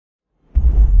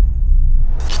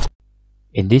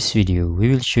In this video, we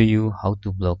will show you how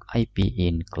to block IP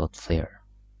in Cloudflare.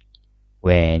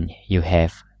 When you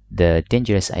have the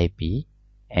dangerous IP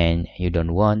and you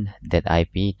don't want that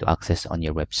IP to access on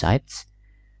your websites,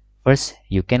 first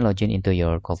you can log in into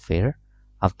your Cloudflare.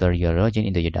 After you're logged in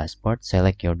into your dashboard,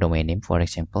 select your domain name. For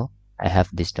example, I have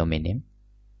this domain name.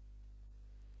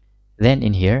 Then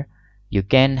in here, you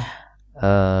can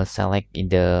select in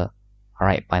the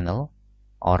right panel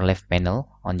or left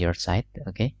panel on your site.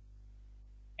 Okay,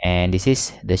 and this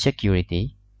is the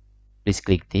security. Please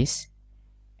click this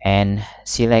and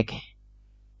select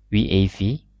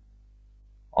VAV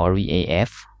or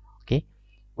VAF. Okay,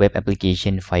 web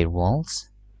application firewalls,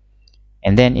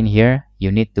 and then in here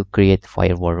you need to create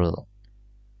firewall rule.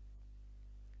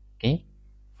 Okay,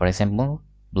 for example,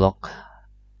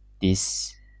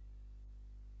 this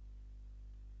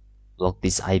block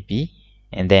this IP,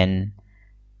 and then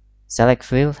select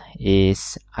field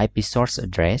is IP source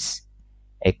address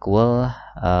equal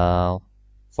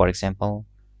for example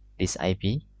this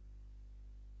IP,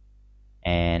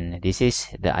 and this is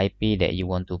the IP that you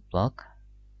want to block.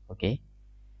 Okay,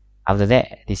 after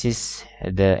that, this is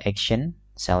the action.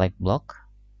 Select block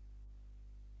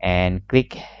and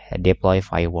click deploy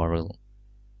firewall rule.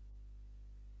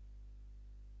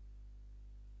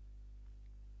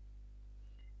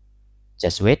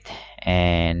 Just wait,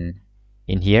 and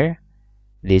in here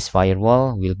this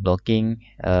firewall will blocking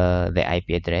the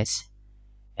IP address,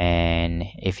 and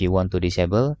if you want to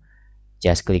disable,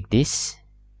 just click this.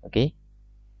 Okay,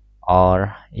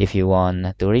 or if you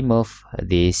want to remove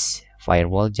this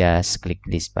firewall, just click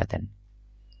this button.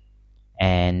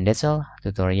 And that's all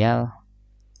tutorial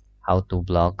how to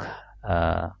block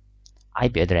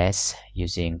IP address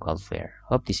using Cloudflare.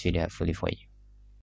 Hope this video helpful for you.